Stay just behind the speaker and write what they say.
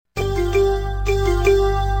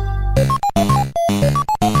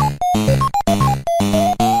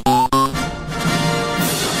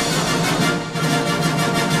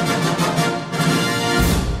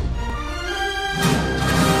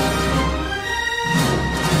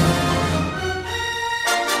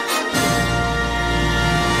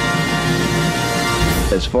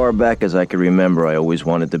As far back as I can remember, I always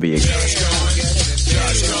wanted to be a...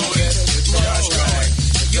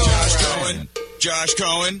 Josh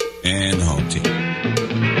Cohen and HomeTeam.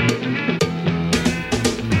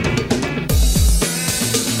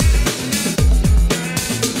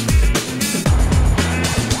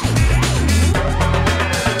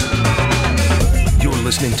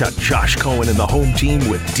 Listening to Josh Cohen and the Home Team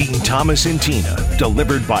with Dean Thomas and Tina,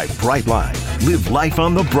 delivered by Brightline. Live life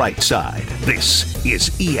on the bright side. This is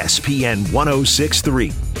ESPN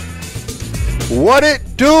 106.3. What it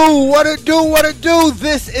do? What it do? What it do?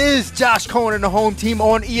 This is Josh Cohen and the Home Team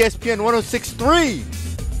on ESPN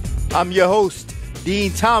 106.3. I'm your host,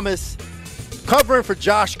 Dean Thomas, covering for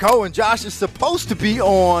Josh Cohen. Josh is supposed to be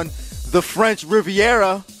on the French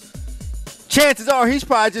Riviera. Chances are he's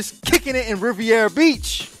probably just kicking it in Riviera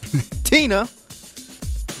Beach. Tina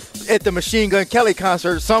at the Machine Gun Kelly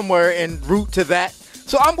concert somewhere en route to that.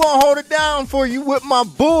 So I'm going to hold it down for you with my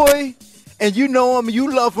boy. And you know him,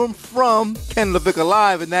 you love him from Ken LaVicka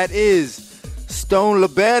Live, and that is Stone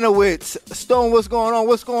Labanowitz. Stone, what's going on?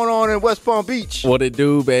 What's going on in West Palm Beach? What it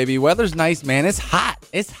do, baby? Weather's nice, man. It's hot.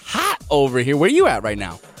 It's hot over here. Where you at right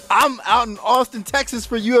now? I'm out in Austin, Texas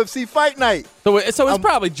for UFC Fight Night. So it's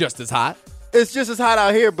probably just as hot. It's just as hot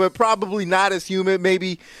out here, but probably not as humid.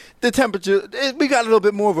 Maybe the temperature, we got a little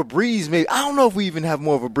bit more of a breeze. Maybe I don't know if we even have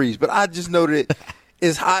more of a breeze, but I just know that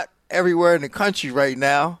it's hot everywhere in the country right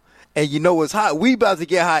now. And you know what's hot? We about to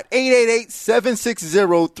get hot.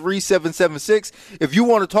 888-760-3776. If you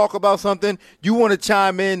want to talk about something, you want to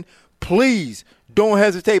chime in, please don't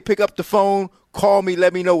hesitate. Pick up the phone. Call me.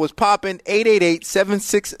 Let me know what's popping.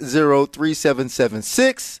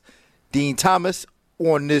 888-760-3776. Dean Thomas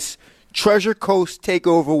on this Treasure Coast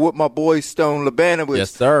takeover with my boy Stone Labanowitz.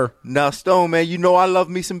 Yes, sir. Now, Stone, man, you know I love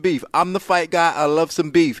me some beef. I'm the fight guy. I love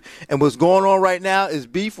some beef. And what's going on right now is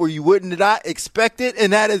beef where you wouldn't not expect it,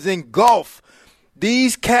 and that is in golf.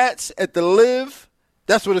 These cats at the LiV,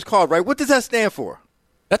 that's what it's called, right? What does that stand for?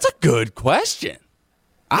 That's a good question.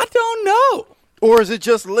 I don't know. Or is it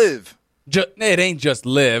just LiV? It ain't just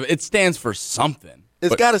LiV. It stands for something.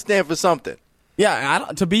 It's got to stand for something. Yeah,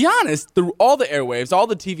 to be honest, through all the airwaves, all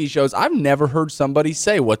the TV shows, I've never heard somebody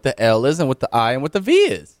say what the L is and what the I and what the V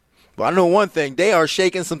is. Well, I know one thing. They are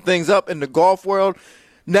shaking some things up in the golf world.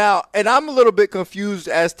 Now, and I'm a little bit confused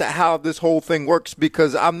as to how this whole thing works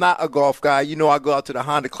because I'm not a golf guy. You know, I go out to the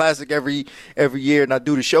Honda Classic every year, and I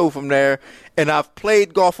do the show from there. And I've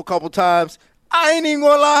played golf a couple times. I ain't even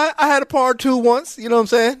going to lie. I had a par 2 once. You know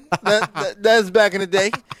what I'm saying? That's back in the day.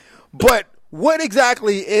 But what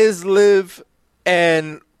exactly is LiV?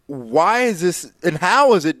 And why is this, and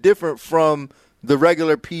how is it different from the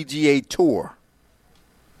regular PGA Tour?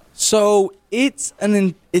 So it's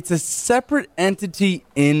a separate entity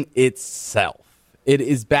in itself. It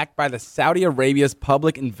is backed by the Saudi Arabia's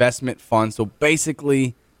Public Investment Fund. So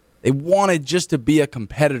basically, they wanted just to be a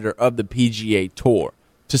competitor of the PGA Tour.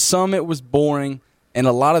 To some, it was boring. And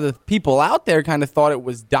a lot of the people out there kind of thought it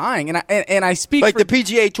was dying. And I speak like the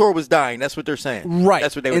PGA Tour was dying. That's what they're saying. Right.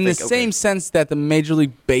 That's what they would think. In the okay. same sense that the Major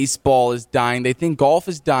League Baseball is dying, they think golf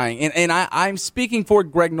is dying. And I'm speaking for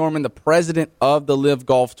Greg Norman, the president of the LiV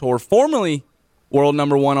Golf Tour, formerly world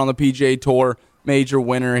number 1 on the PGA Tour, major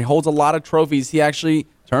winner. He holds a lot of trophies. He actually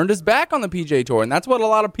turned his back on the PGA Tour, and that's what a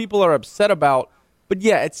lot of people are upset about. But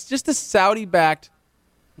yeah, it's just a Saudi-backed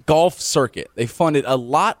golf circuit. They funded a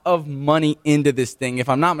lot of money into this thing. If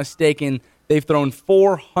I'm not mistaken, they've thrown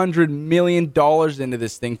 $400 million into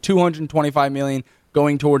this thing, $225 million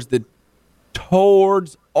going towards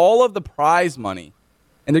all of the prize money.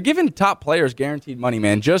 And they're giving top players guaranteed money,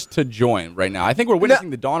 man, just to join right now. I think we're witnessing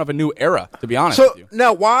the dawn of a new era, to be honest with you.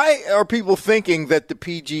 Now, why are people thinking that the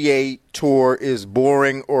PGA Tour is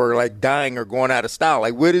boring or like dying or going out of style?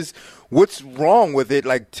 Like, what's wrong with it?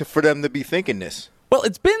 Like, for them to be thinking this? Well,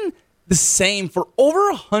 it's been the same for over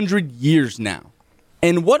 100 years now.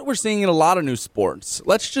 And what we're seeing in a lot of new sports,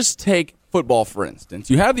 let's just take football, for instance.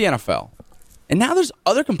 You have the NFL, and now there's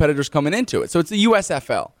other competitors coming into it. So it's the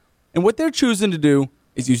USFL. And what they're choosing to do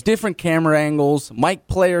is use different camera angles, mic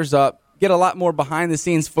players up, get a lot more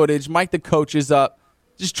behind-the-scenes footage, mic the coaches up,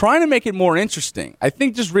 just trying to make it more interesting. I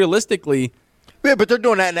think just realistically... Yeah, but they're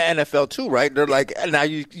doing that in the NFL too, right? They're like, now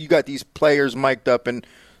you got these players mic'd up and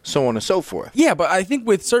so on and so forth. Yeah, but I think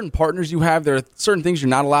with certain partners you have, there are certain things you're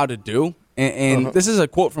not allowed to do. And this is a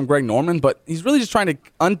quote from Greg Norman, but he's really just trying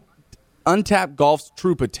to untap golf's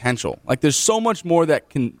true potential. Like, there's so much more that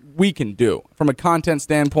we can do from a content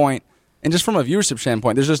standpoint and just from a viewership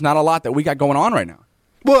standpoint. There's just not a lot that we got going on right now.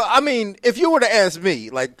 Well, I mean, if you were to ask me,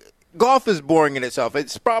 like, golf is boring in itself.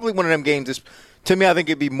 It's probably one of them games. To me, I think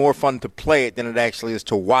it'd be more fun to play it than it actually is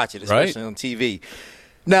to watch it, especially on TV.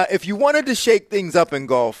 Now, if you wanted to shake things up in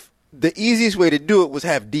golf, the easiest way to do it was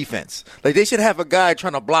have defense. Like, they should have a guy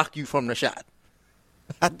trying to block you from the shot.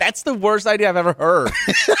 That's the worst idea I've ever heard.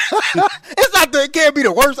 It's not that it can't be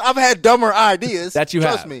the worst. I've had dumber ideas. That you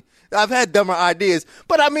Trust have. me. I've had dumber ideas.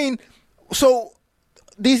 But, I mean, so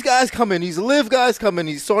these guys come in, these LiV guys come in,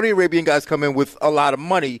 these Saudi Arabian guys come in with a lot of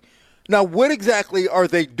money. Now, what exactly are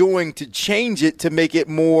they doing to change it to make it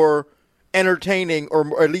more entertaining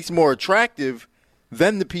or at least more attractive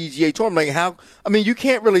than the PGA Tour? Like, how? I mean, you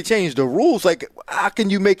can't really change the rules. Like, how can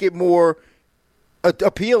you make it more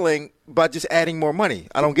appealing by just adding more money?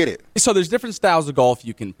 I don't get it. So there's different styles of golf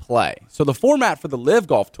you can play. So the format for the LiV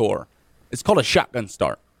Golf Tour is called a shotgun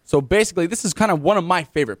start. So basically, this is kind of one of my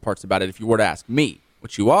favorite parts about it, if you were to ask me,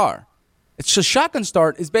 which you are. It's just shotgun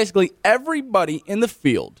start is basically everybody in the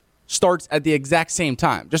field starts at the exact same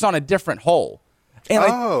time, just on a different hole.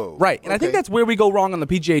 And right. And I think that's where we go wrong on the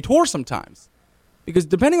PGA Tour sometimes. Because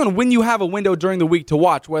depending on when you have a window during the week to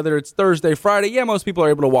watch, whether it's Thursday, Friday, yeah, most people are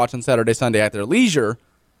able to watch on Saturday, Sunday at their leisure.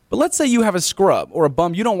 But let's say you have a scrub or a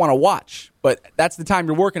bum you don't want to watch, but that's the time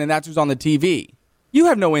you're working and that's who's on the TV. You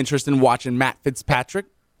have no interest in watching Matt Fitzpatrick.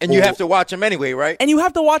 And you have to watch him anyway, right? And you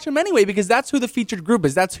have to watch him anyway because that's who the featured group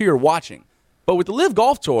is. That's who you're watching. But with the LiV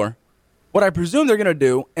Golf Tour, what I presume they're going to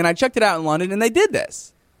do, and I checked it out in London, and they did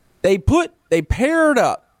this. They paired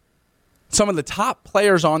up some of the top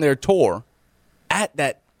players on their tour at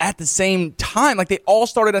the same time. Like, they all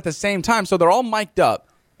started at the same time, so they're all mic'd up.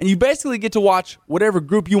 And you basically get to watch whatever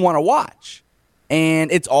group you want to watch.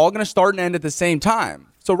 And it's all going to start and end at the same time.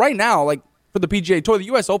 So right now, like for the PGA Tour, the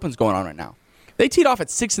U.S. Open's going on right now. They teed off at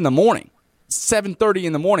 6 in the morning, 7:30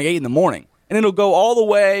 in the morning, 8 in the morning. And it'll go all the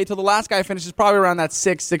way till the last guy finishes probably around that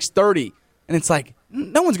 6:30. And it's like,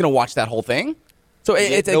 no one's going to watch that whole thing. So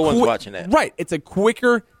no one's watching that. Right. It's a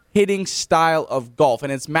quicker hitting style of golf,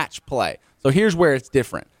 and it's match play. So here's where it's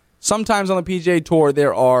different. Sometimes on the PGA Tour,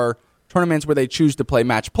 there are tournaments where they choose to play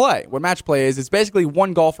match play. What match play is, it's basically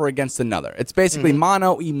one golfer against another. It's basically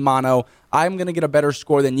mano y mano. I'm going to get a better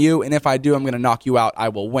score than you, and if I do, I'm going to knock you out. I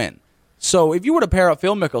will win. So if you were to pair up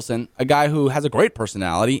Phil Mickelson, a guy who has a great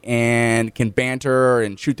personality and can banter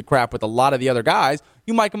and shoot the crap with a lot of the other guys,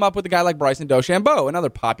 you might come up with a guy like Bryson DeChambeau,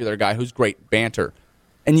 another popular guy who's great banter.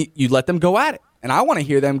 And you let them go at it. And I want to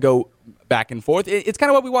hear them go back and forth. It's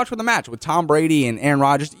kind of what we watched with the match with Tom Brady and Aaron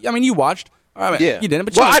Rodgers. I mean, you watched. I mean, yeah. You didn't.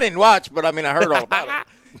 But I didn't watch, but I mean, I heard all about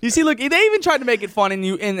it. You see, look, they even tried to make it fun, and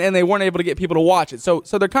they weren't able to get people to watch it. So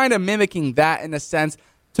they're kind of mimicking that in a sense.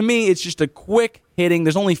 To me, it's just a quick hitting.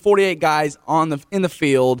 There's only 48 guys in the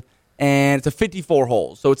field, and it's a 54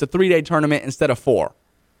 holes. So it's a 3-day tournament instead of 4.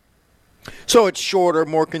 So it's shorter,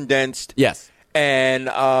 more condensed. Yes. And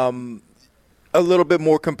a little bit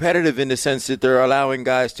more competitive in the sense that they're allowing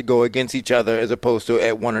guys to go against each other as opposed to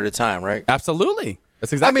at one at a time, right? Absolutely.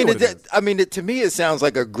 That's exactly what it is. I mean, to me, it sounds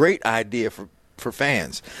like a great idea for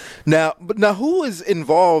fans. Now, who is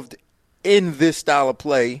involved in this style of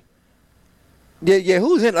play? Yeah.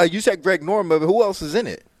 Who's in? You said Greg Norman, but who else is in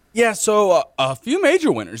it? Yeah. So a few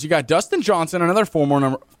major winners. You got Dustin Johnson, another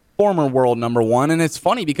former world number one, and it's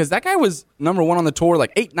funny because that guy was number one on the tour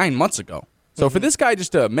like 8-9 months ago. So for this guy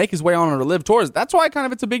just to make his way on to LiV Tours, that's why kind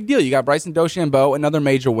of it's a big deal. You got Bryson DeChambeau, another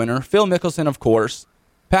major winner, Phil Mickelson, of course,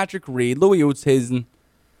 Patrick Reed, Louis Oosthuizen,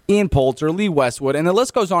 Ian Poulter, Lee Westwood, and the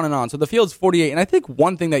list goes on and on. So the field's 48, and I think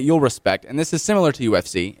one thing that you'll respect, and this is similar to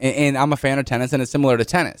UFC, and I'm a fan of tennis, and it's similar to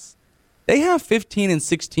tennis. They have 15 and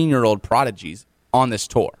 16-year-old prodigies on this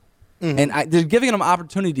tour, and they're giving them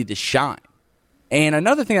opportunity to shine. And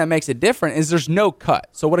another thing that makes it different is there's no cut.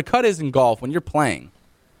 So what a cut is in golf, when you're playing,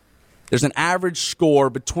 there's an average score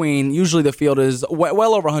between, usually the field is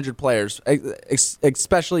well over 100 players,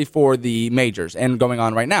 especially for the majors and going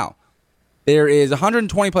on right now. There is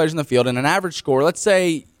 120 players in the field and an average score. Let's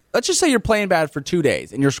just say you're playing bad for 2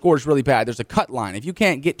 days and your score is really bad. There's a cut line. If you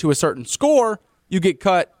can't get to a certain score, you get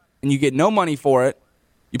cut and you get no money for it.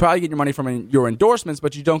 You probably get your money from your endorsements,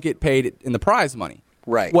 but you don't get paid in the prize money.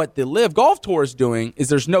 Right. What the LiV Golf Tour is doing is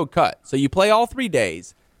there's no cut. So you play all 3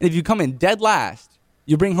 days, and if you come in dead last,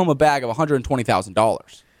 you bring home a bag of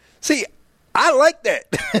 $120,000. See, I like that.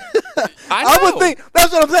 I would think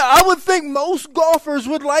that's what I'm saying. I would think most golfers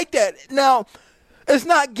would like that. Now, it's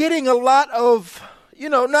not getting a lot of,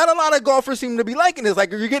 not a lot of golfers seem to be liking this. Like,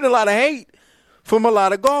 you're getting a lot of hate from a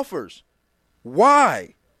lot of golfers.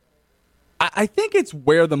 Why? I think it's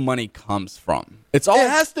where the money comes from. It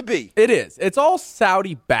has to be. It is. It's all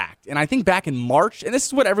Saudi-backed. And I think back in March, and this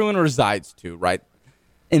is what everyone resides to, right?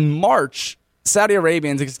 In March, Saudi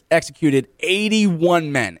Arabians executed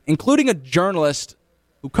 81 men, including a journalist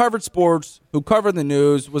who covered sports, who covered the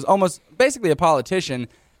news, was almost basically a politician,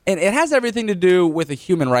 And it has everything to do with the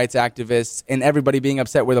human rights activists and everybody being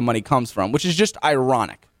upset where the money comes from, which is just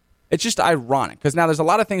ironic. It's just ironic because now there's a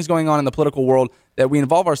lot of things going on in the political world that we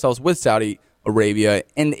involve ourselves with Saudi Arabia.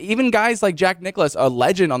 And even guys like Jack Nicklaus, a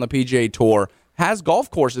legend on the PGA Tour, has golf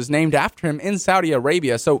courses named after him in Saudi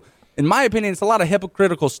Arabia. So in my opinion, it's a lot of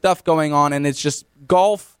hypocritical stuff going on, and it's just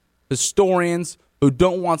golf historians who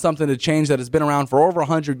don't want something to change that has been around for over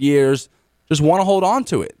 100 years just want to hold on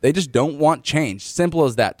to it. They just don't want change. Simple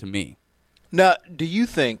as that to me. Now, do you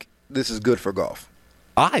think this is good for golf?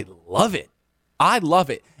 I love it. I love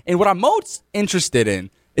it. And what I'm most interested in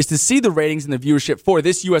is to see the ratings and the viewership for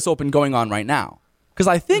this U.S. Open going on right now. Because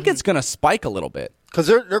I think it's going to spike a little bit. Because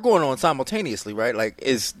they're going on simultaneously, right? Like,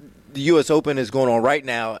 the U.S. Open is going on right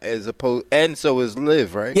now, and so is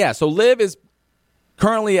LiV, right? Yeah, so LiV is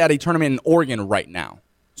currently at a tournament in Oregon right now.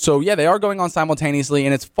 So, yeah, they are going on simultaneously.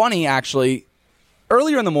 And it's funny, actually,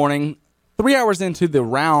 earlier in the morning, 3 hours into the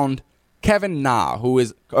round, Kevin Na, who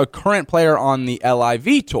is a current player on the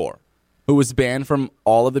LiV Tour, who was banned from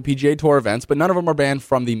all of the PGA Tour events, but none of them are banned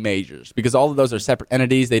from the majors because all of those are separate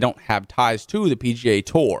entities. They don't have ties to the PGA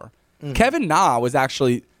Tour. Mm-hmm. Kevin Na was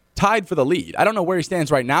actually tied for the lead. I don't know where he stands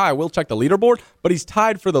right now. I will check the leaderboard, but he's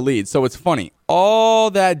tied for the lead. So it's funny. All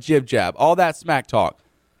that jib-jab, all that smack talk.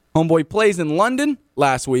 Homeboy plays in London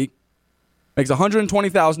last week, makes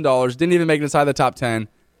 $120,000, didn't even make it inside the top 10, and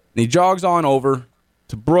he jogs on over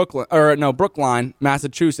to Brookline,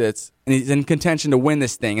 Massachusetts, and he's in contention to win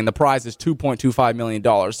this thing, and the prize is $2.25 million.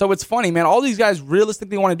 So it's funny, man. All these guys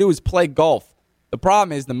realistically want to do is play golf. The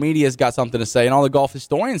problem is the media's got something to say, and all the golf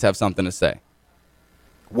historians have something to say.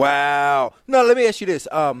 Wow. No, let me ask you this.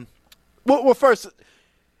 Well, first,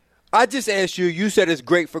 I just asked you. You said it's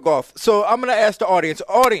great for golf. So I'm going to ask the audience.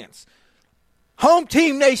 Home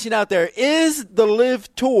Team Nation out there, is the LiV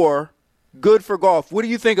Tour good for golf? What do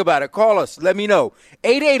you think about it? Call us. Let me know.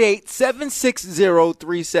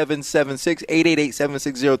 888-760-3776.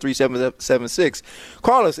 888-760-3776.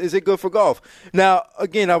 Call us. Is it good for golf? Now,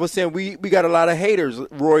 again, I was saying we got a lot of haters.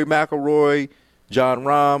 Rory McIlroy, John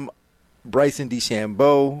Rahm, Bryson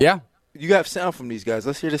DeChambeau. Yeah. You have sound from these guys.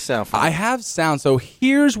 Let's hear the sound from them. I have sound. So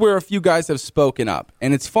here's where a few guys have spoken up.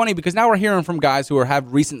 And it's funny because now we're hearing from guys who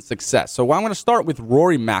have recent success. So I'm going to start with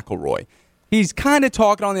Rory McIlroy. He's kind of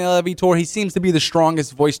talking on the LiV Tour. He seems to be the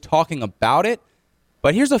strongest voice talking about it.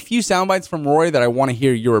 But here's a few sound bites from Rory that I want to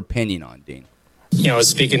hear your opinion on, Dean. I was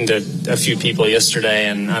speaking to a few people yesterday,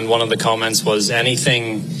 and one of the comments was any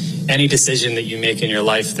decision that you make in your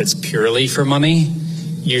life that's purely for money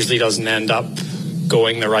usually doesn't end up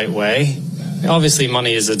going the right way. Obviously,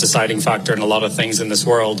 money is a deciding factor in a lot of things in this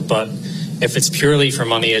world, but if it's purely for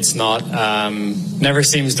money, it's not, never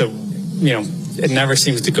seems to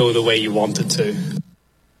go the way you want it to.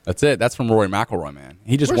 That's it. That's from Rory McIlroy, man.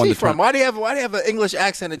 He just won the from? Why do you have an English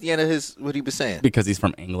accent at the end of what he was saying? Because he's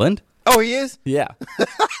from England. Oh, he is? Yeah.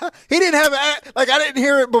 He didn't have I didn't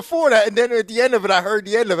hear it before that, and then at the end of it, I heard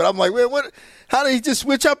the end of it. I'm like, wait, what? How did he just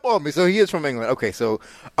switch up on me? So he is from England. Okay, so,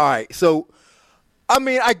 all right. So, I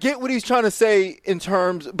mean, I get what he's trying to say in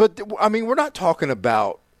terms, but, I mean, we're not talking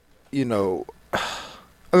about, we're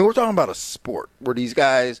talking about a sport where these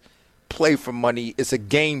guys play for money. It's a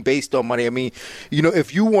game based on money. I mean,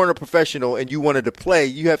 if you weren't a professional and you wanted to play,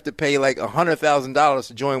 you have to pay like $100,000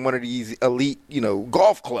 to join one of these elite,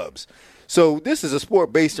 golf clubs. So this is a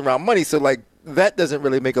sport based around money. So like that doesn't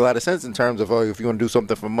really make a lot of sense in terms of, if you want to do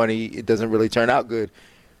something for money, it doesn't really turn out good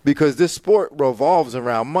because this sport revolves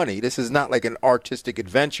around money. This is not like an artistic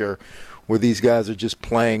adventure where these guys are just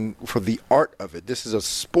playing for the art of it. This is a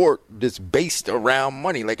sport that's based around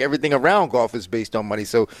money. Like everything around golf is based on money.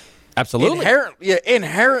 So absolutely.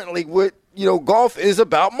 Inherently, what golf is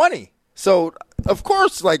about money. So of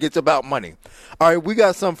course, it's about money. All right, we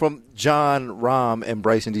got some from John Rahm and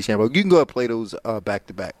Bryson DeChambeau. You can go ahead and play those back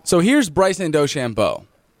to back. So here's Bryson DeChambeau,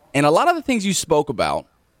 and a lot of the things you spoke about,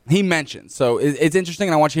 he mentioned. So it's interesting,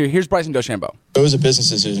 and I want you to hear. Here's Bryson DeChambeau. It was a business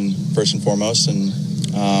decision first and foremost, and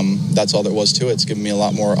that's all there was to it. It's given me a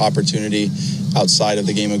lot more opportunity outside of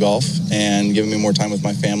the game of golf, and giving me more time with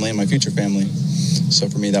my family and my future family. So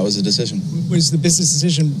for me, that was a decision. Was the business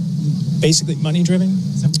decision basically money-driven?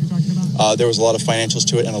 Is that what you're talking about? There was a lot of financials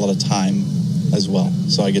to it and a lot of time as well.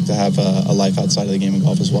 So I get to have a life outside of the game of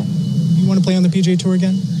golf as well. You want to play on the PGA Tour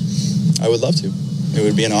again? I would love to. It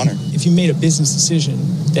would be an honor. If you made a business decision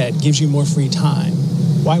that gives you more free time,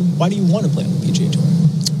 why do you want to play on the PGA Tour?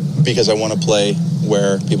 Because I want to play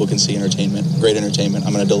where people can see entertainment, great entertainment.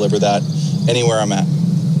 I'm going to deliver that anywhere I'm at.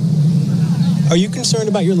 Are you concerned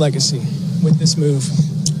about your legacy with this move?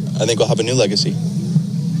 I think we'll have a new legacy.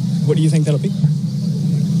 What do you think that'll be?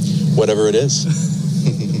 Whatever it is.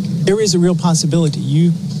 There is a real possibility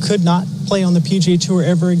you could not play on the PGA Tour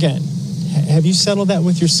ever again. Have you settled that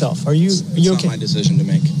with yourself? Are you It's okay? not my decision to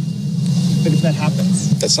make. But if that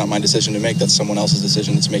happens, That's not my decision to make. That's someone else's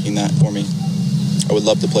decision that's making that for me. I would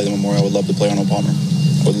love to play the Memorial. I would love to play Arnold Palmer.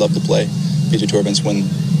 I would love to play PGA Tour events when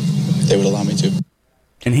they would allow me to.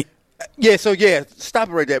 And stop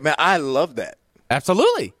it right there, man. I love that.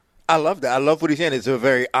 absolutely. I love that. I love what he's saying. It's a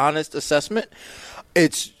very honest assessment.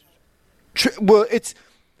 It's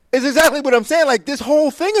exactly what I'm saying. Like, this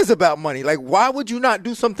whole thing is about money. Like, why would you not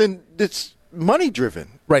do something that's money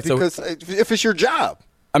driven? Right. Because if it's your job.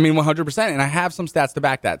 I mean, 100%. And I have some stats to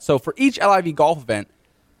back that. So for each LIV golf event,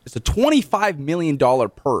 it's a $25 million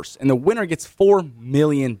purse, and the winner gets $4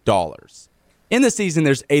 million. In the season,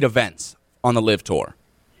 there's 8 events on the LiV Tour.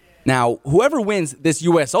 Now, whoever wins this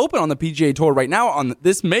U.S. Open on the PGA Tour right now on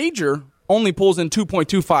this major only pulls in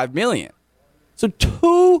 $2.25 million. So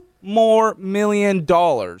 $2 more million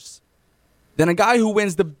than a guy who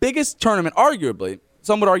wins the biggest tournament, arguably.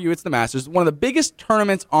 Some would argue it's the Masters, one of the biggest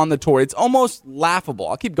tournaments on the tour. It's almost laughable.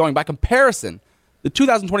 I'll keep going. By comparison, the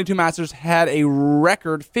 2022 Masters had a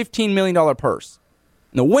record $15 million purse.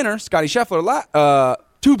 And the winner, Scottie Scheffler,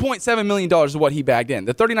 $2.7 million is what he bagged in.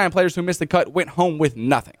 The 39 players who missed the cut went home with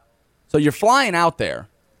nothing. So you're flying out there,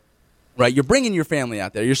 right? You're bringing your family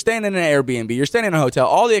out there. You're staying in an Airbnb. You're staying in a hotel.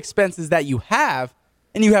 All the expenses that you have,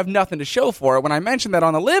 and you have nothing to show for it. When I mentioned that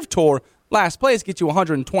on the LiV Tour, last place gets you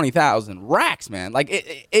 120,000 racks, man. Like,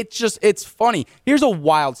 it's funny. Here's a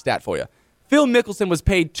wild stat for you. Phil Mickelson was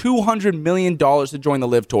paid $200 million to join the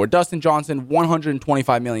LiV Tour. Dustin Johnson,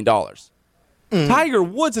 $125 million. Tiger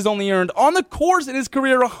Woods has only earned on the course in his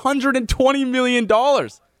career $120 million.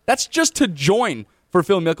 That's just to join for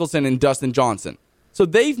Phil Mickelson and Dustin Johnson. So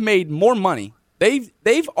they've made more money.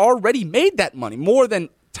 They've already made that money, more than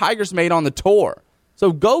Tiger's made on the tour.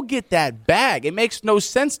 So go get that bag. It makes no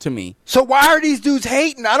sense to me. So why are these dudes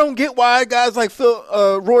hating? I don't get why guys like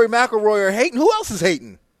Rory McIlroy are hating. Who else is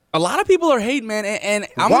hating? A lot of people are hating, man, and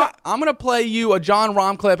I'm gonna play you a John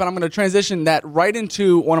Rahm clip, and I'm gonna transition that right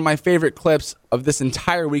into one of my favorite clips of this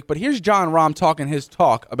entire week. But here's John Rahm talking his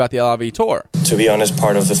talk about the LIV Tour. To be honest,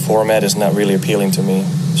 part of the format is not really appealing to me.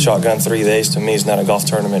 Shotgun 3 days to me is not a golf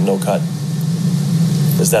tournament, no cut.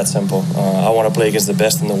 It's that simple. I want to play against the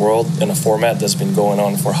best in the world in a format that's been going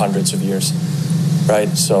on for hundreds of years, right?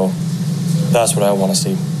 So that's what I want to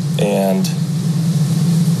see. And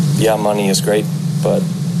yeah, money is great, but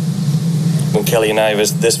when Kelly and I,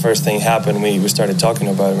 this first thing happened, we started talking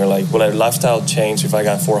about it. We're like, will our lifestyle change if I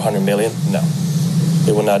got $400 million? No,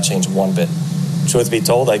 it will not change one bit. Truth be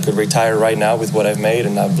told, I could retire right now with what I've made,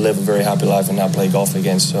 and I've lived a very happy life and not play golf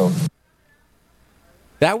again. So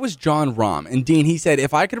that was John Rahm. And Dean, he said,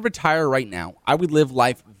 if I could retire right now, I would live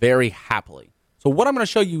life very happily. So what I'm going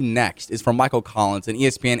to show you next is from Michael Collins, an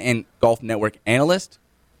ESPN and Golf Network analyst,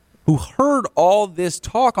 who heard all this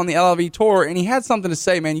talk on the LIV Tour, and he had something to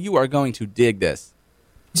say. Man, you are going to dig this.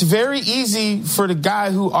 It's very easy for the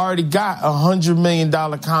guy who already got a $100 million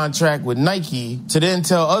contract with Nike to then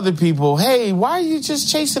tell other people, hey, why are you just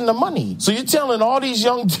chasing the money? So you're telling all these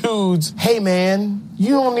young dudes, hey, man,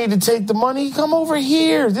 you don't need to take the money. Come over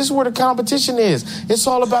here. This is where the competition is. It's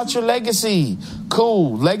all about your legacy.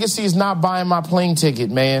 Cool. Legacy is not buying my plane ticket,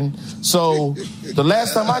 man. So the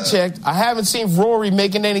last time I checked, I haven't seen Rory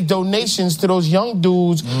making any donations to those young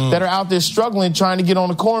dudes that are out there struggling trying to get on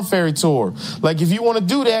the Corn Ferry Tour. Like, if you want to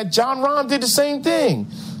do that, John Rahm did the same thing.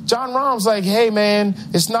 John Rahm's like, hey, man,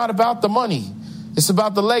 it's not about the money. It's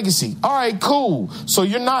about the legacy. All right, cool. So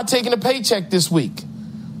you're not taking a paycheck this week.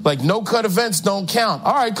 Like, no-cut events don't count.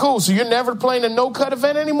 All right, cool. So you're never playing a no-cut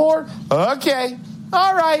event anymore? Okay.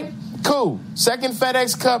 All right. Cool. Second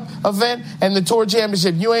FedEx Cup event and the Tour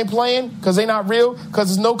Championship. You ain't playing because they not real because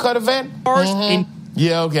it's no-cut event?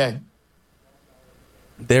 Yeah, okay.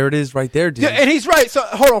 There it is right there, dude. Yeah, and he's right. So,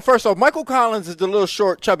 hold on. First off, Michael Collins is the little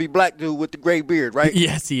short, chubby black dude with the gray beard, right?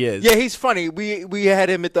 Yes, he is. Yeah, he's funny. We had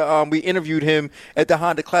him at the we interviewed him at the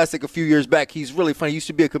Honda Classic a few years back. He's really funny. He used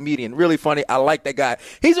to be a comedian. Really funny. I like that guy.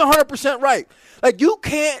 He's 100% right. Like, you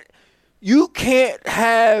can't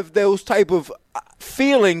have those type of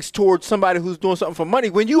feelings towards somebody who's doing something for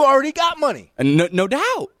money when you already got money. No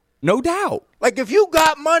doubt. No doubt. Like, if you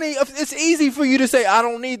got money, it's easy for you to say, I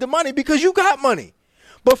don't need the money because you got money.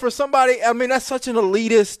 But for somebody, I mean, that's such an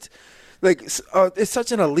elitist, it's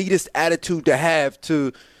such an elitist attitude to have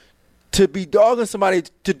to be dogging somebody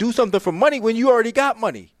to do something for money when you already got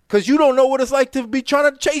money because you don't know what it's like to be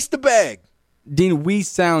trying to chase the bag. Dean, we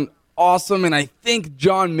sound awesome, and I think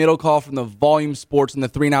John Middlecall from the Volume Sports and the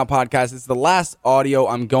 3 and Out podcast is the last audio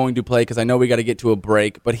I'm going to play because I know we got to get to a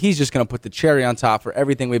break, but he's just going to put the cherry on top for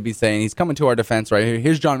everything we've been saying. He's coming to our defense right here.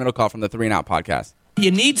 Here's John Middlecall from the 3 and Out podcast. You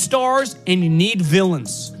need stars and you need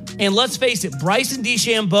villains. And let's face it, Bryson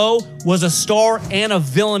DeChambeau was a star and a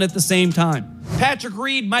villain at the same time. Patrick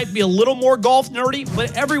Reed might be a little more golf nerdy,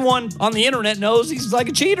 but everyone on the internet knows he's like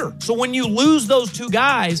a cheater. So when you lose those two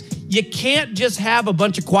guys, you can't just have a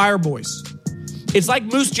bunch of choir boys. It's like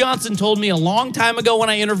Moose Johnson told me a long time ago when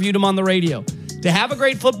I interviewed him on the radio. To have a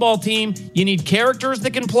great football team, you need characters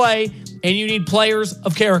that can play, and you need players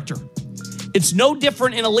of character. It's no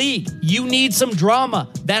different in a league. You need some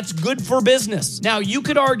drama. That's good for business. Now, you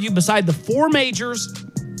could argue beside the four majors,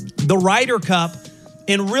 the Ryder Cup,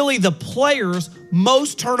 and really the players,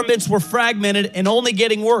 most tournaments were fragmented and only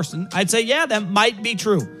getting worse. And I'd say, yeah, that might be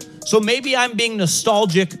true. So maybe I'm being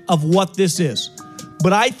nostalgic of what this is.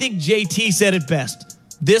 But I think JT said it best.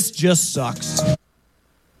 This just sucks.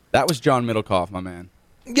 That was John Middlecoff, my man.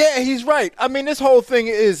 Yeah, he's right. I mean, this whole thing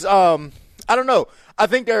is, I don't know. I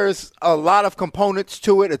think there's a lot of components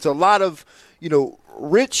to it. It's a lot of,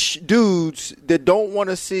 rich dudes that don't want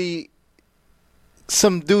to see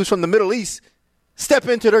some dudes from the Middle East step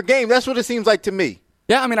into their game. That's what it seems like to me.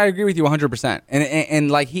 Yeah, I mean, I agree with you 100%. And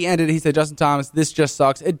like he ended, he said, Justin Thomas, this just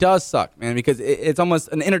sucks. It does suck, man, because it's almost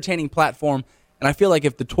an entertaining platform. And I feel like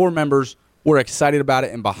if the tour members were excited about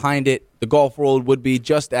it and behind it, the golf world would be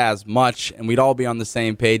just as much, and we'd all be on the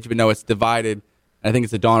same page, even though it's divided. I think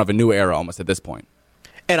it's the dawn of a new era almost at this point.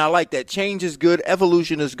 And I like that. Change is good.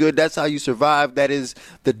 Evolution is good. That's how you survive. That is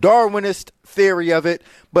the Darwinist theory of it.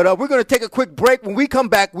 But we're going to take a quick break. When we come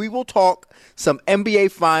back, we will talk some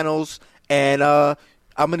NBA Finals. And I'm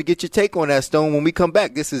going to get your take on that, Stone, when we come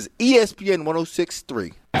back. This is ESPN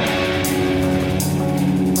 106.3.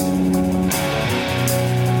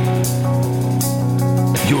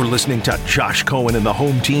 You're listening to Josh Cohen and the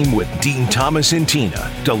Home Team with Dean Thomas and Tina.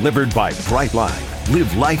 Delivered by Brightline.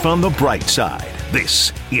 Live life on the bright side.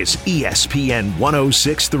 This is ESPN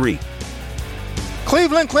 106.3.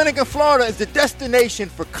 Cleveland Clinic in Florida is the destination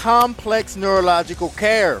for complex neurological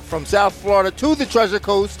care. From South Florida to the Treasure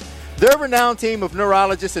Coast, their renowned team of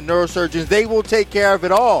neurologists and neurosurgeons, they will take care of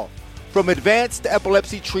it all. From advanced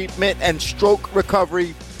epilepsy treatment and stroke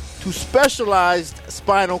recovery to specialized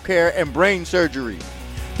spinal care and brain surgery.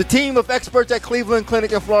 The team of experts at Cleveland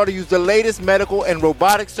Clinic in Florida use the latest medical and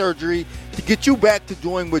robotic surgery to get you back to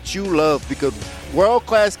doing what you love, because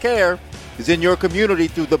world-class care is in your community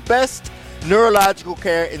through the best neurological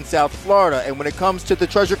care in South Florida. And when it comes to the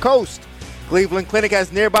Treasure Coast, Cleveland Clinic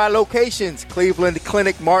has nearby locations: Cleveland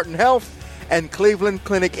Clinic Martin Health and Cleveland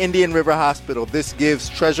Clinic Indian River Hospital. This gives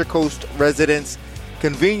Treasure Coast residents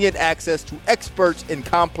convenient access to experts in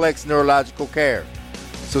complex neurological care.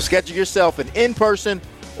 So schedule yourself an in-person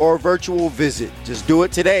or virtual visit. Just do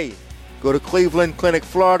it today. Go to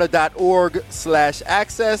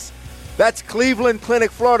clevelandclinicflorida.org/access. That's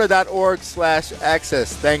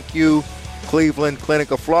clevelandclinicflorida.org/access. Thank you, Cleveland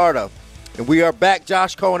Clinic of Florida. And we are back.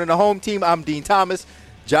 Josh Cohen and the Home Team. I'm Dean Thomas.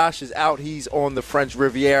 Josh is out. He's on the French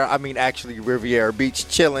Riviera. I mean, actually, Riviera Beach,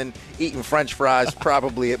 chilling, eating French fries,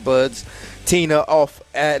 probably at Bud's. Tina off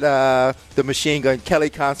at the Machine Gun Kelly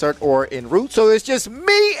concert or en route. So it's just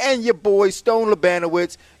me and your boy, Stone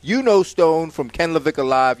Labanowitz. You know Stone from Ken LaVicka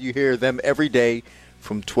Live. You hear them every day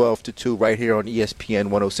from 12 to 2 right here on ESPN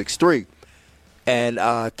 106.3. And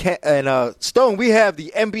Stone, we have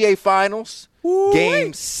the NBA Finals. Ooh,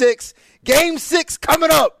 Game 6. Game 6 coming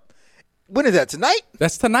up. When is that, tonight?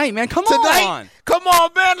 That's tonight, man. Come on. Come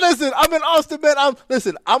on, man. Listen, I'm in Austin, man. I'm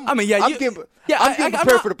getting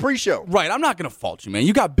prepared for the pre-show. Right. I'm not going to fault you, man.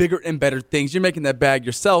 You got bigger and better things. You're making that bag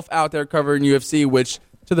yourself out there covering UFC, which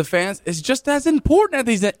to the fans is just as important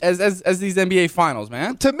as these NBA Finals,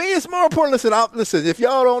 man. To me, it's more important. Listen, if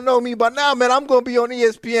y'all don't know me by now, man, I'm going to be on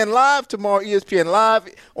ESPN Live tomorrow, ESPN Live,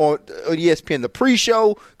 on ESPN, the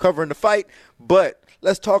pre-show, covering the fight. But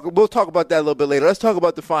we'll talk about that a little bit later. Let's talk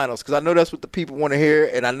about the finals, because I know that's what the people want to hear,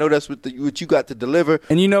 and I know that's what you got to deliver.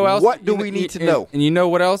 And you know else? What do we need to know? And you know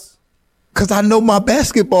what else? Because I know my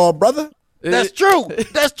basketball, brother. That's true.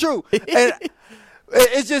 That's true. And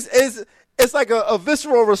it's like a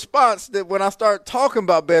visceral response that when I start talking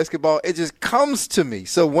about basketball, it just comes to me.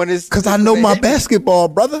 So when it's because I know my basketball,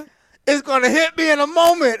 brother. It's going to hit me in a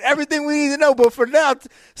moment. Everything we need to know. But for now,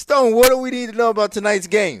 Stone, what do we need to know about tonight's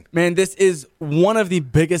game? Man, this is one of the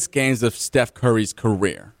biggest games of Steph Curry's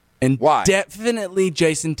career. And why? Definitely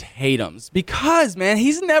Jason Tatum's. Because, man,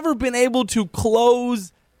 he's never been able to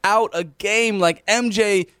close out a game like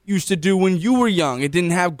MJ used to do when you were young. It didn't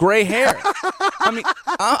have gray hair. I mean,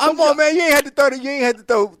 come on, man. You ain't had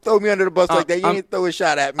to throw me under the bus like that. You ain't throw a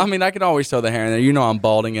shot at me. I mean, I can always throw the hair in there. You know I'm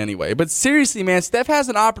balding anyway. But seriously, man, Steph has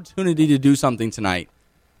an opportunity to do something tonight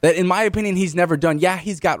that, in my opinion, he's never done. Yeah,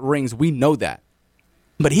 he's got rings. We know that.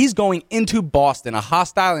 But he's going into Boston, a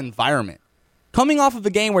hostile environment, coming off of a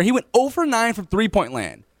game where he went 0 for 9 from three-point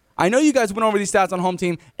land. I know you guys went over these stats on Home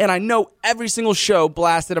Team, and I know every single show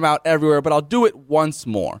blasted him out everywhere, but I'll do it once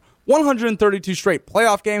more. 132 straight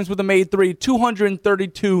playoff games with a made three,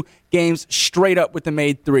 232 games straight up with the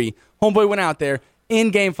made three. Homeboy went out there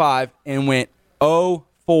in Game 5 and went 0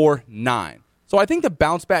 for 9. So I think the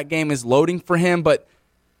bounce-back game is loading for him, but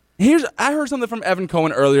I heard something from Evan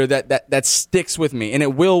Cohen earlier that sticks with me, and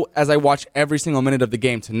it will as I watch every single minute of the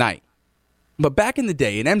game tonight. But back in the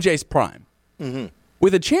day, in MJ's prime,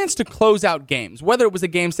 with a chance to close out games, whether it was a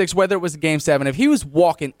Game 6, whether it was a Game 7, if he was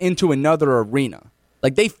walking into another arena,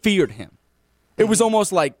 like they feared him. It was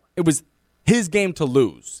almost like it was his game to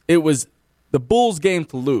lose. It was the Bulls' game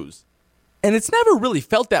to lose. And it's never really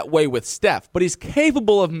felt that way with Steph, but he's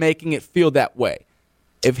capable of making it feel that way.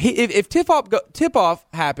 If tip-off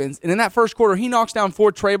happens, and in that first quarter he knocks down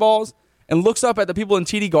 4 tray balls and looks up at the people in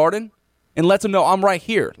TD Garden and lets them know, I'm right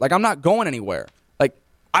here. Like, I'm not going anywhere. Like,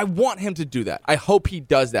 I want him to do that. I hope he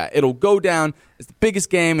does that. It'll go down as the biggest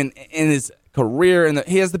game in his career, and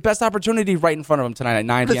he has the best opportunity right in front of him tonight at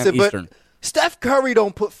 9 p.m. Eastern. Steph Curry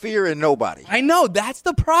don't put fear in nobody. I know. That's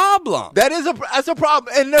the problem. That's a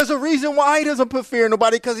problem. And there's a reason why he doesn't put fear in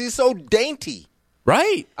nobody, because he's so dainty.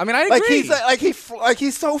 Right. I mean, I agree.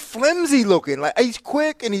 He's so flimsy looking. Like, he's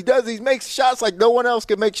quick and he makes shots like no one else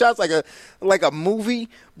can make shots, like a movie.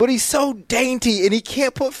 But he's so dainty and he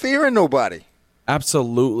can't put fear in nobody.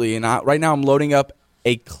 Absolutely. And right now I'm loading up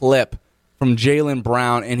a clip from Jaylen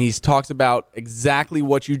Brown, and he's talked about exactly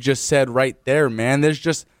what you just said right there, man. There's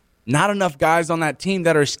just not enough guys on that team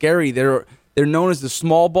that are scary. They're known as the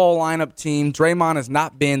small ball lineup team. Draymond has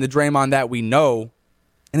not been the Draymond that we know.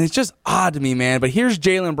 And it's just odd to me, man. But here's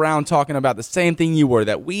Jaylen Brown talking about the same thing you were,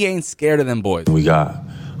 that we ain't scared of them boys. We are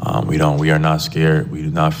not scared. We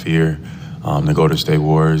do not fear the Golden State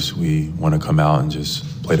Warriors. We want to come out and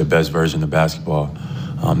just play the best version of basketball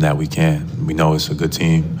that we can. We know it's a good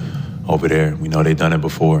team over there. We know they've done it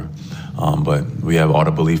before. But we have all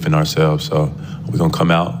the belief in ourselves. So we're going to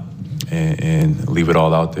come out and leave it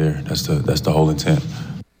all out there. That's the whole intent.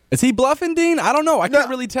 Is he bluffing, Dean? I don't know. I can't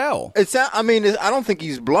really tell. I don't think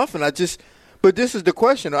he's bluffing. But this is the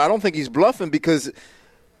question. I don't think he's bluffing, because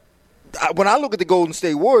when I look at the Golden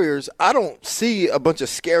State Warriors, I don't see a bunch of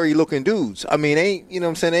scary-looking dudes. I mean, they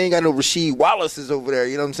ain't got no Rasheed Wallaces over there.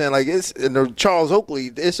 You know what I'm saying? Like, and Charles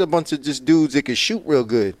Oakley. It's a bunch of just dudes that can shoot real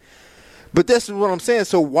good. But this is what I'm saying.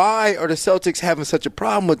 So why are the Celtics having such a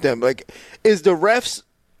problem with them? Like, are the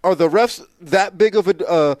refs that big of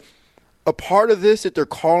a part of this, that they're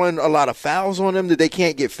calling a lot of fouls on them, that they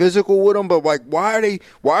can't get physical with them? But like, why are the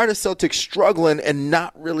Celtics struggling and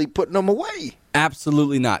not really putting them away?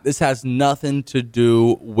 Absolutely not. This has nothing to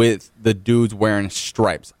do with the dudes wearing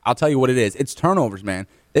stripes. I'll tell you what it is. It's turnovers, man.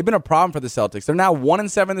 They've been a problem for the Celtics. They're now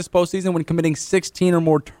 1-7 this postseason when committing 16 or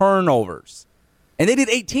more turnovers. And they did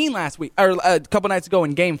 18 last week, or a couple nights ago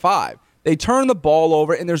in Game 5. They turned the ball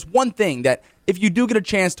over, and there's one thing that if you do get a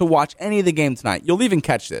chance to watch any of the game tonight, you'll even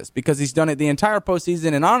catch this, because he's done it the entire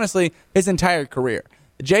postseason and honestly his entire career.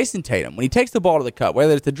 Jason Tatum, when he takes the ball to the cup,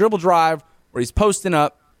 whether it's a dribble drive or he's posting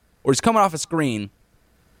up or he's coming off a screen,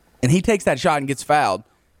 and he takes that shot and gets fouled,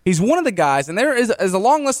 he's one of the guys, and there is a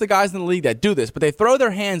long list of guys in the league that do this, but they throw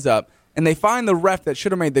their hands up and they find the ref that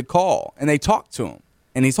should have made the call, and they talk to him.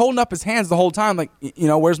 And he's holding up his hands the whole time like,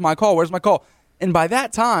 where's my call? Where's my call? And by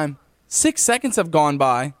that time, 6 seconds have gone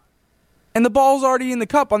by, and the ball's already in the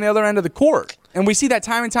cup on the other end of the court. And we see that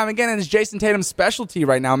time and time again, and it's Jason Tatum's specialty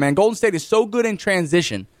right now, man. Golden State is so good in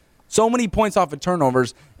transition. So many points off of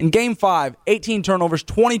turnovers. In Game 5, 18 turnovers,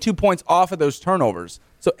 22 points off of those turnovers.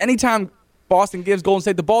 So anytime Boston gives Golden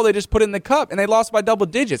State the ball, they just put it in the cup, and they lost by double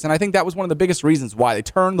digits. And I think that was one of the biggest reasons why. They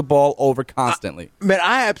turn the ball over constantly.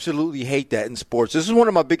 I absolutely hate that in sports. This is one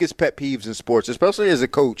of my biggest pet peeves in sports, especially as a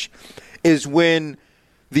coach, is when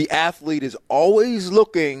the athlete is always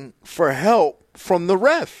looking for help from the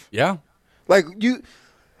ref. Yeah.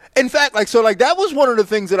 In fact, that was one of the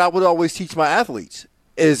things that I would always teach my athletes,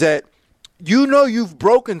 is that you've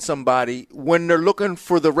broken somebody when they're looking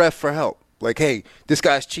for the ref for help. Like, hey, this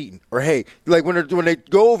guy's cheating. Or, hey, like when they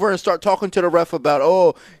go over and start talking to the ref about,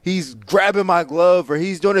 oh, he's grabbing my glove or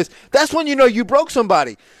he's doing this, that's when you know you broke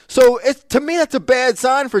somebody. So, to me, that's a bad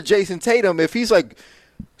sign for Jason Tatum if he's, like,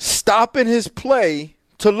 stopping his play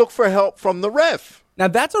to look for help from the ref. Now,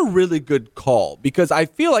 that's a really good call, because I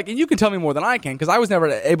feel like, and you can tell me more than I can, because I was never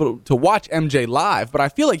able to watch MJ live, but I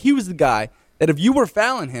feel like he was the guy that if you were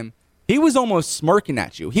fouling him, he was almost smirking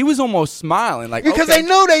at you. He was almost smiling, like, because okay. they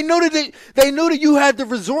knew that you had to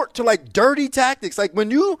resort to like dirty tactics. Like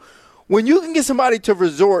when when you can get somebody to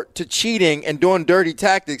resort to cheating and doing dirty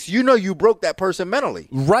tactics, you know you broke that person mentally.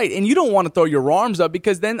 Right, and you don't want to throw your arms up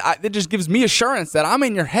because then it just gives me assurance that I'm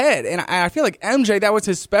in your head. And I feel like MJ, that was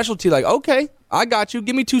his specialty. Like, okay, I got you.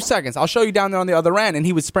 Give me 2 seconds. I'll show you down there on the other end. And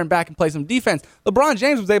he would sprint back and play some defense. LeBron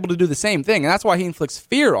James was able to do the same thing, and that's why he inflicts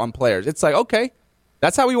fear on players. It's like, okay,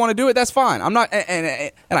 that's how we want to do it. That's fine. I'm not,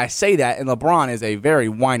 and I say that, and LeBron is a very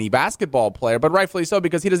whiny basketball player, but rightfully so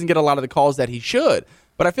because he doesn't get a lot of the calls that he should.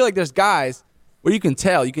 But I feel like there's guys where you can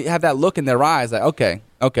tell, you can have that look in their eyes, like, okay,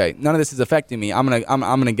 none of this is affecting me. I'm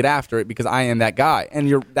gonna get after it because I am that guy,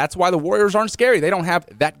 and that's why the Warriors aren't scary. They don't have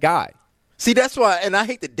that guy. See, that's why, and I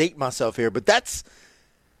hate to date myself here, but that's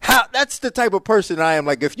the type of person I am.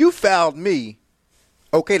 Like, if you fouled me,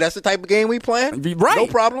 okay, that's the type of game we playing. Right? No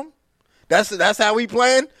problem. That's how we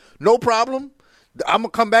playing. No problem. I'm gonna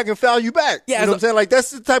come back and foul you back. Yeah, you know what I'm saying? Like,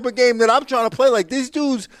 that's the type of game that I'm trying to play. Like, these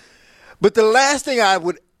dudes. But the last thing I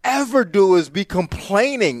would ever do is be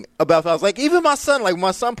complaining about fouls. Like, even my son, like,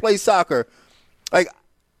 my son plays soccer. Like,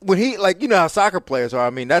 when he, like, you know how soccer players are.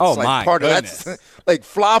 I mean, that's part of that's like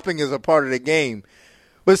flopping is a part of the game.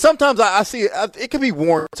 But sometimes I see it can be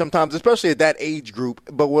worn sometimes, especially at that age group.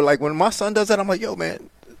 But when my son does that, I'm like, yo, man,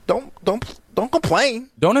 don't complain.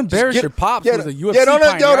 Don't embarrass your pops who's a UFC don't.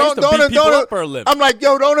 I'm like,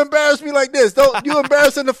 yo, don't embarrass me like this. Don't you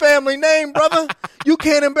embarrassing the family name, brother? You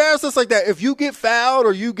can't embarrass us like that. If you get fouled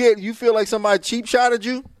or you feel like somebody cheap shotted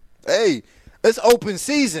you, hey, it's open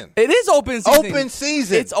season. It is open season. Open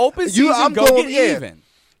season. It's open season. Go get even.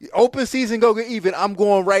 Open season, go get even. I'm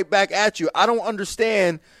going right back at you. I don't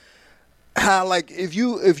understand how, like, if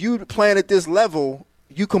you playing at this level,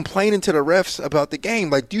 you complaining to the refs about the game.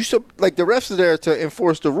 Like, the refs are there to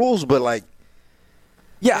enforce the rules, but like,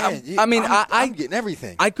 yeah, man, I mean, I'm getting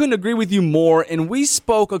everything. I couldn't agree with you more. And we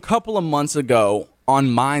spoke a couple of months ago on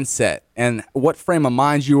mindset and what frame of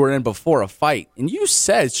mind you were in before a fight. And you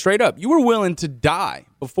said straight up, you were willing to die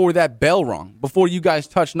before that bell rung, before you guys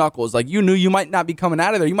touched knuckles. Like, you knew you might not be coming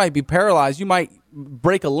out of there. You might be paralyzed. You might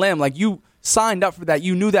break a limb. Like, you signed up for that.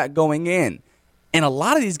 You knew that going in. And a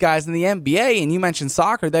lot of these guys in the NBA, and you mentioned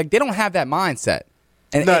soccer, they don't have that mindset.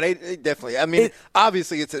 And they definitely. I mean,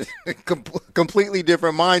 obviously it's a completely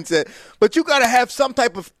different mindset, but you got to have some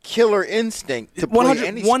type of killer instinct to play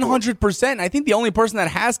any sport. 100%. I think the only person that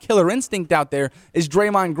has killer instinct out there is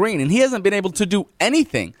Draymond Green, and he hasn't been able to do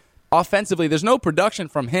anything offensively. There's no production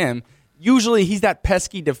from him. Usually he's that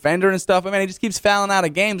pesky defender and stuff. I mean, he just keeps fouling out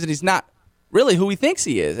of games, and he's not really who he thinks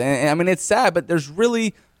he is. And I mean, it's sad, but there's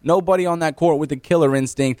really nobody on that court with the killer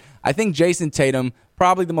instinct. I think Jason Tatum,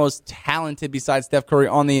 probably the most talented besides Steph Curry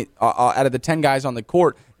on the out of the 10 guys on the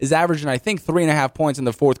court, is averaging, I think, 3.5 points in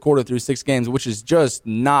the fourth quarter through 6 games, which is just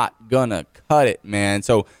not gonna cut it, man.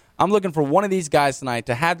 So I'm looking for one of these guys tonight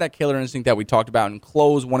to have that killer instinct that we talked about and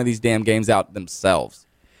close one of these damn games out themselves.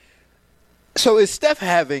 So is Steph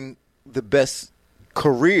having the best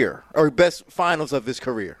career or best finals of his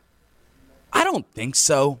career? I don't think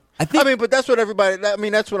so. I mean, but that's what everybody. I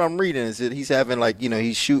mean, that's what I'm reading is that he's having, like, you know,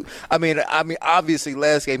 he shoot. I mean, obviously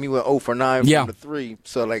last game he went 0 for 9 from the 3,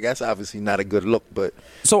 so like that's obviously not a good look. But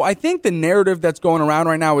so I think the narrative that's going around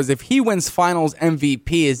right now is if he wins Finals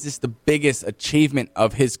MVP, is this the biggest achievement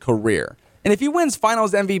of his career? And if he wins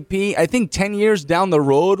Finals MVP, I think 10 years down the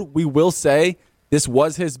road we will say this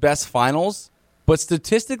was his best Finals. But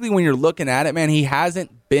statistically, when you're looking at it, man, he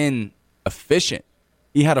hasn't been efficient.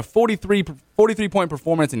 He had a 43-point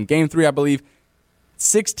performance in Game 3, I believe.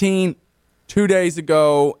 16 2 days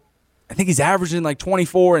ago. I think he's averaging like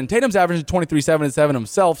 24, and Tatum's averaging 23, 7, and 7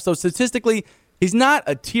 himself. So statistically, he's not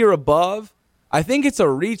a tier above. I think it's a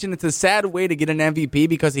reach, and it's a sad way to get an MVP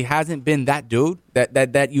because he hasn't been that dude,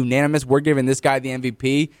 that unanimous, we're giving this guy the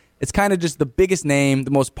MVP. It's kind of just the biggest name,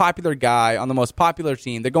 the most popular guy on the most popular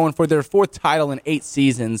team. They're going for their 4th title in 8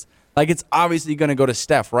 seasons. Like, it's obviously going to go to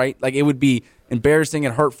Steph, right? Like, it would be embarrassing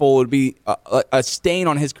and hurtful. It would be a stain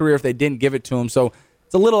on his career if they didn't give it to him. So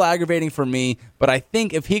it's a little aggravating for me. But I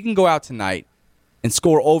think if he can go out tonight and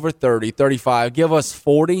score over 30, 35, give us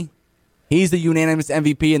 40, he's the unanimous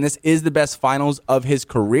MVP, and this is the best Finals of his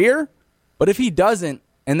career. But if he doesn't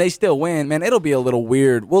and they still win, man, it'll be a little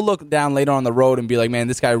weird. We'll look down later on the road and be like, man,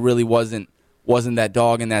 this guy really wasn't that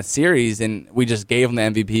dog in that series, and we just gave him the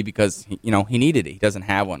MVP because he needed it. He doesn't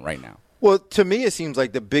have one right now. Well, to me, it seems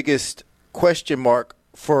like the biggest question mark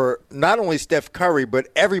for not only Steph Curry but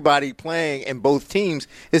everybody playing in both teams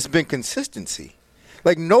has been consistency.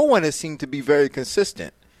 Like, no one has seemed to be very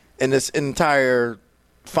consistent in this entire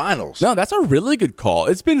finals. No, that's a really good call.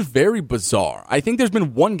 It's been very bizarre. I think there's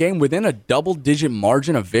been one game within a double-digit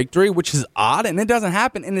margin of victory, which is odd, and it doesn't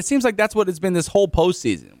happen. And it seems like that's what it's been this whole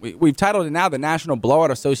postseason. We've titled it now the National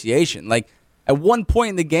Blowout Association. Like, at one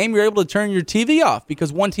point in the game, you're able to turn your TV off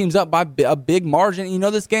because one team's up by a big margin, and you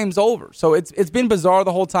know this game's over. So it's been bizarre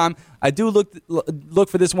the whole time. I do look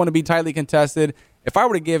for this one to be tightly contested. If I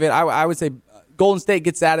were to give it, I would say Golden State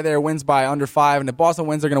gets out of there, wins by under 5, and if Boston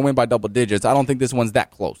wins, they're going to win by double digits. I don't think this one's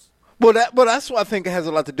that close. Well, that's what I think it has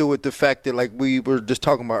a lot to do with the fact that, like we were just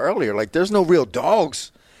talking about earlier, like there's no real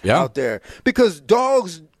dogs out there because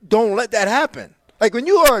dogs don't let that happen. Like when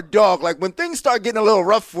you are a dog, like when things start getting a little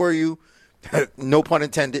rough for you, no pun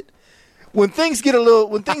intended. When things get a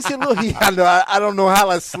little, I don't know how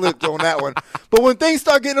I slipped on that one, but when things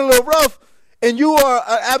start getting a little rough, and you are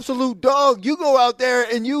an absolute dog, you go out there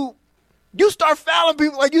and you start fouling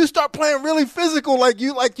people, like you start playing really physical, like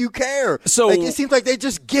you care. So like it seems like they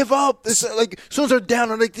just give up. It's like as soon as they're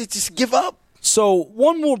down, they just give up. So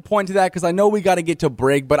one more point to that, because I know we got to get to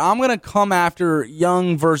break, but I'm going to come after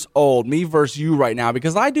young versus old, me versus you right now,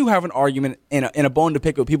 because I do have an argument in a bone to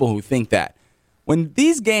pick with people who think that. When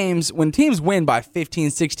teams win by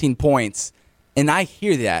 15, 16 points, and I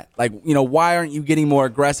hear that, like, you know, why aren't you getting more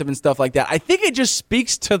aggressive and stuff like that? I think it just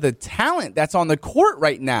speaks to the talent that's on the court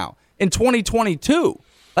right now in 2022.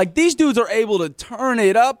 Like, these dudes are able to turn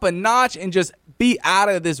it up a notch and just be out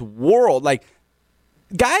of this world. Like,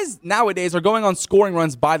 guys nowadays are going on scoring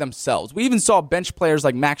runs by themselves. We even saw bench players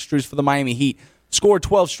like Max Strus for the Miami Heat score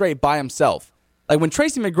 12 straight by himself. Like when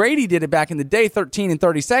Tracy McGrady did it back in the day, 13 in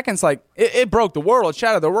 30 seconds, like it broke the world. It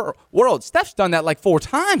shattered the world. Steph's done that like 4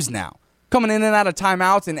 times now, coming in and out of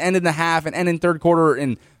timeouts and ending the half and ending third quarter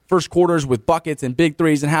and first quarters with buckets and big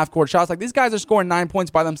threes and half-court shots. Like these guys are scoring 9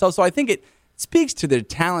 points by themselves. So I think it speaks to their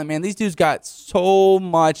talent, man. These dudes got so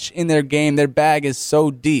much in their game. Their bag is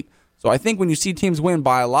so deep. So I think when you see teams win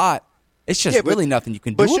by a lot, it's just really nothing you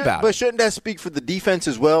can do about it. But shouldn't that speak for the defense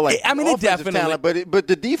as well? Like, I mean, it definitely. Talent, but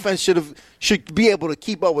the defense should be able to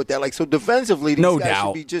keep up with that. Like, so defensively, these guys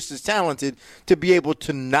should be just as talented to be able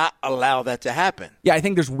to not allow that to happen. Yeah, I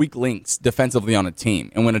think there's weak links defensively on a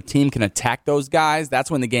team, and when a team can attack those guys, that's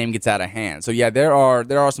when the game gets out of hand. So yeah, there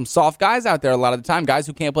are some soft guys out there a lot of the time, guys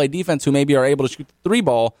who can't play defense who maybe are able to shoot the 3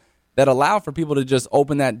 ball. That allow for people to just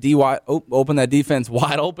open that defense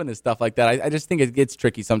wide open and stuff like that. I just think it gets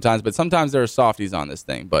tricky sometimes, but sometimes there are softies on this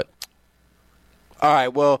thing. But all right,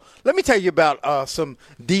 well, let me tell you about some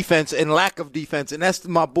defense and lack of defense, and that's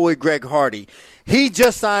my boy Greg Hardy. He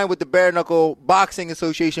just signed with the Bare Knuckle Boxing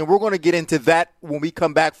Association. We're going to get into that when we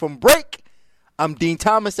come back from break. I'm Dean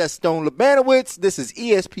Thomas. That's Stone Lebanowitz. This is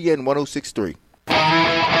ESPN 106.3.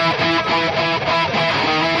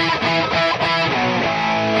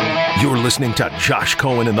 You're listening to Josh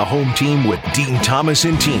Cohen and the Home Team with Dean Thomas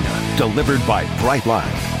and Tina. Delivered by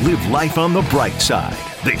Brightline. Live life on the bright side.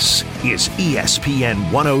 This is ESPN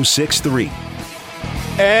 106.3.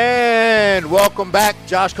 And welcome back.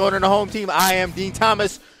 Josh Cohen and the Home Team. I am Dean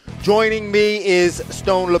Thomas. Joining me is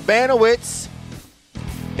Stone Lebanowitz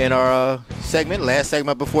in our last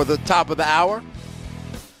segment before the top of the hour.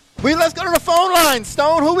 Let's go to the phone line.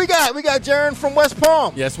 Stone, who we got? We got Jaron from West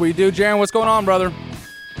Palm. Yes, we do. Jaron, what's going on, brother?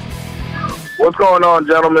 What's going on,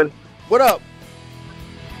 gentlemen? What up?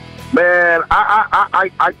 Man,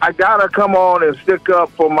 I gotta come on and stick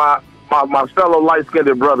up for my fellow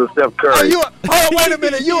light-skinned brother, Steph Curry. Wait a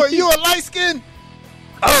minute. You a light-skinned?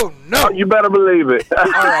 Oh, no. You better believe it. All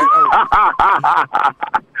right.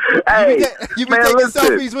 Hey, you be taking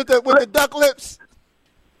selfies with the duck lips?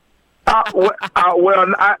 Well,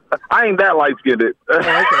 I ain't that light-skinned. All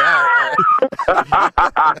right.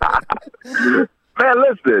 Man,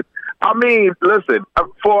 listen.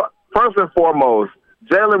 First and foremost,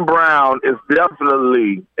 Jaylen Brown is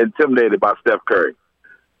definitely intimidated by Steph Curry.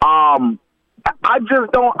 I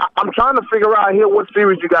just don't. I'm trying to figure out here what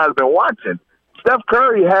series you guys have been watching. Steph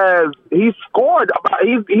Curry scored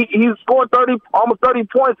almost 30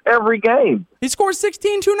 points every game. He scored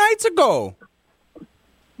 16 2 nights ago.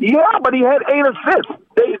 Yeah, but he had 8 assists.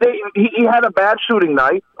 He had a bad shooting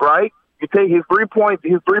night, right? You take his 3-point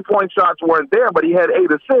shots weren't there, but he had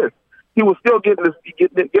 8 assists. He was still getting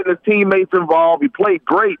his teammates involved. He played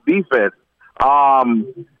great defense.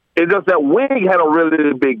 It's just that Wiggins had a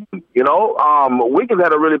really big, Wiggins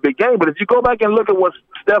had a really big game. But if you go back and look at what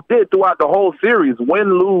Steph did throughout the whole series,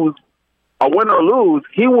 win or lose,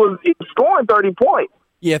 he was scoring 30 points.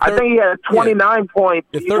 Yeah, I think he had 29 points.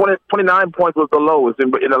 29 points was the lowest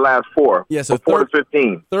in the last 4. Yeah, so 4 to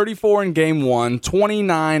 15. 34 in game 1,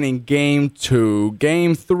 29 in game 2.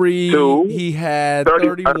 Game 3, he had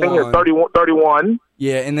 31. I think it was 31.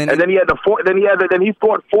 Yeah, and then he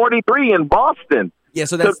scored 43 in Boston. Yeah,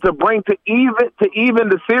 so that's to bring to even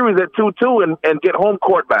the series at 2-2 and get home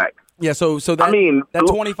court back. Yeah, so that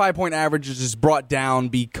 25-point average is just brought down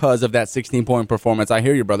because of that 16-point performance. I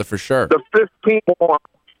hear you, brother, for sure. The 15-point,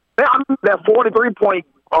 that 43-point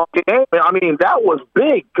game. I mean, that was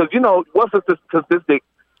big because what's the statistic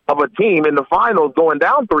of a team in the finals going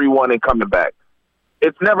down 3-1 and coming back?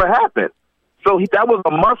 It's never happened. So that was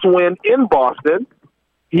a must-win in Boston.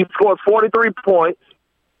 He scored 43 points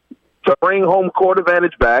to bring home court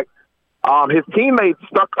advantage back. His teammates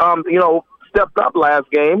stepped up last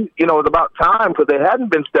game. It was about time because they hadn't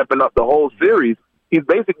been stepping up the whole series. He's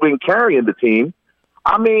basically been carrying the team.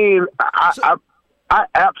 I mean, I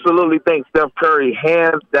absolutely think Steph Curry,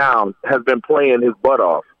 hands down, has been playing his butt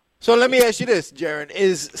off. So let me ask you this, Jaron.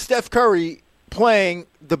 Is Steph Curry playing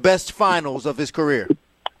the best finals of his career?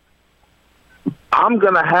 I'm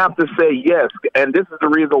going to have to say yes, and this is the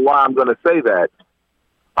reason why I'm going to say that.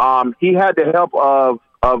 He had the help of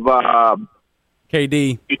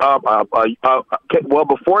KD. Well,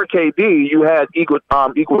 before KD, you had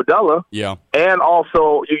Iguodala. Yeah. And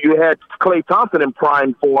also you had Klay Thompson in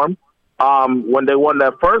prime form when they won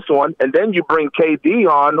that first one, and then you bring KD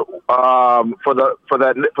on for the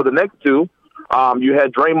next two. You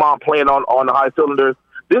had Draymond playing on the high cylinders.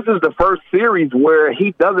 This is the first series where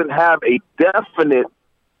he doesn't have a definite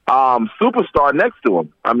superstar next to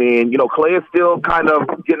him. I mean, Klay is still kind of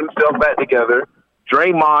getting himself back together.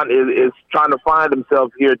 Draymond is trying to find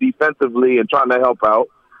himself here defensively and trying to help out.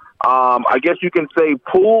 I guess you can say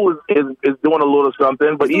Poole is doing a little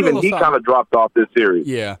something, but even he kind of dropped off this series.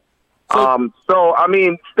 Yeah. So I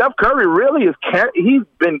mean, Steph Curry really he's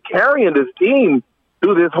been carrying this team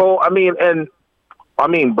through this whole. Brown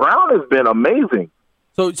has been amazing.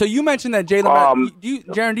 So you mentioned that Jaylen Brown.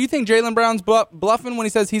 Jaron, do you think Jaylen Brown's bluffing when he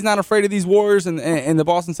says he's not afraid of these Warriors and the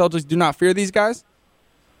Boston Celtics do not fear these guys?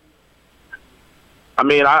 I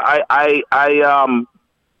mean,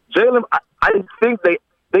 Jaylen. I think they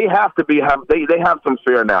have to they have some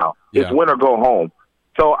fear now. Yeah. It's win or go home.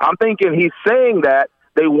 So I'm thinking he's saying that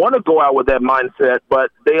they want to go out with that mindset,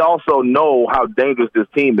 but they also know how dangerous this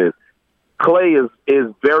team is. Klay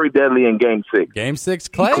is very deadly in Game 6. Game 6,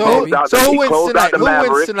 Klay. So who wins tonight? Who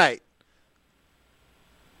wins tonight?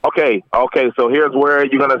 Okay. So here's where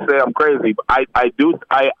you're gonna say I'm crazy. I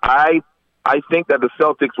think that the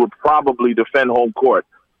Celtics would probably defend home court,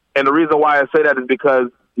 and the reason why I say that is because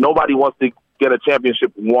nobody wants to get a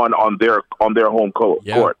championship won on their home court.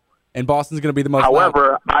 And Boston's going to be the most.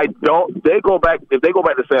 However, if they go back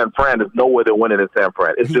to San Fran, there's no way they're winning in San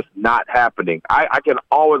Fran. It's just not happening. I can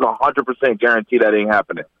always 100% guarantee that ain't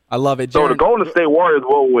happening. I love it, Jaron. So the Golden State Warriors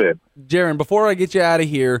will win. Jaron, before I get you out of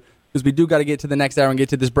here, because we do got to get to the next hour and get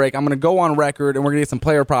to this break, I'm going to go on record, and we're going to get some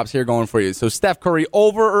player props here going for you. So Steph Curry,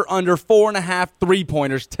 over or under 4.5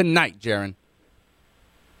 3-pointers tonight, Jaron?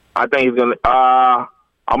 I think he's going to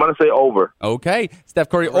I'm going to say over. Okay. Steph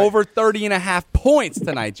Curry, over 30.5 points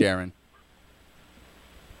tonight, Jaron.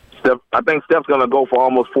 I think Steph's going to go for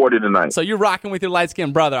almost 40 tonight. So you're rocking with your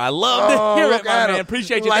light-skinned brother. I love to hear it, my man.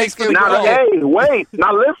 Appreciate you. Thanks for the call. Hey, wait.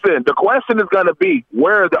 Now, listen. The question is going to be,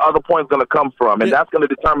 where are the other points going to come from? And that's going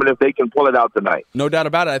to determine if they can pull it out tonight. No doubt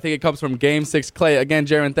about it. I think it comes from Game 6 Klay. Again,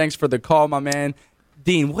 Jaron, thanks for the call, my man.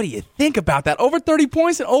 Dean, what do you think about that? Over 30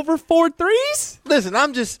 points and over 4 threes? Listen,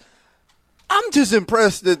 I'm just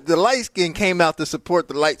impressed that the light skin came out to support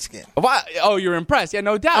the light skin. Oh, you're impressed? Yeah,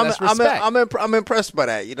 no doubt. That's respect. I'm impressed by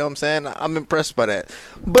that. You know what I'm saying? I'm impressed by that.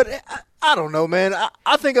 But I don't know, man.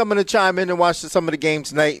 I think I'm going to chime in and watch some of the games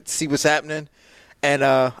tonight, see what's happening. And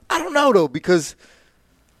I don't know, though, because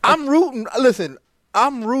I'm rooting. Listen,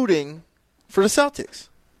 I'm rooting for the Celtics.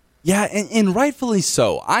 Yeah, and rightfully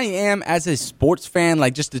so. I am, as a sports fan,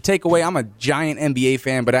 like just to take away, I'm a giant NBA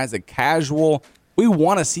fan, but as a casual, we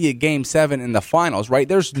want to see a Game 7 in the finals, right?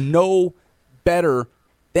 There's no better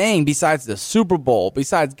thing besides the Super Bowl,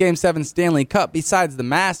 besides Game 7 Stanley Cup, besides the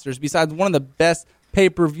Masters, besides one of the best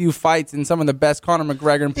pay-per-view fights and some of the best Conor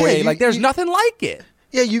McGregor and Poirier. There's nothing like it.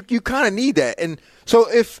 Yeah, you kind of need that. And so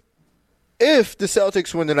if the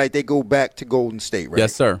Celtics win tonight, they go back to Golden State, right?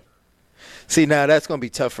 Yes, sir. See, now that's going to be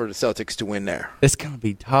tough for the Celtics to win there. It's going to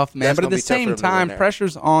be tough, man. But at the same time,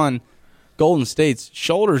 pressure's on Golden State's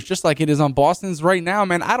shoulders, just like it is on Boston's right now,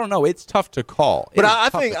 man. I don't know. It's tough to call. But I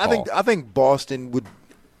think Boston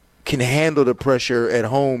can handle the pressure at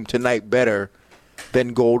home tonight better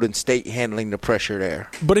than Golden State handling the pressure there.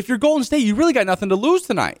 But if you're Golden State, you really got nothing to lose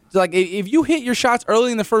tonight. Like if you hit your shots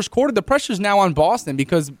early in the first quarter, the pressure's now on Boston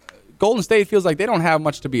because Golden State feels like they don't have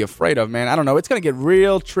much to be afraid of, man. I don't know. It's going to get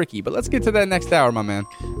real tricky. But let's get to that next hour, my man.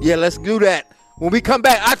 Yeah, let's do that. When we come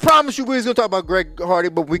back, I promise you we was going to talk about Greg Hardy,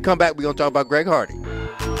 but when we come back, we're going to talk about Greg Hardy.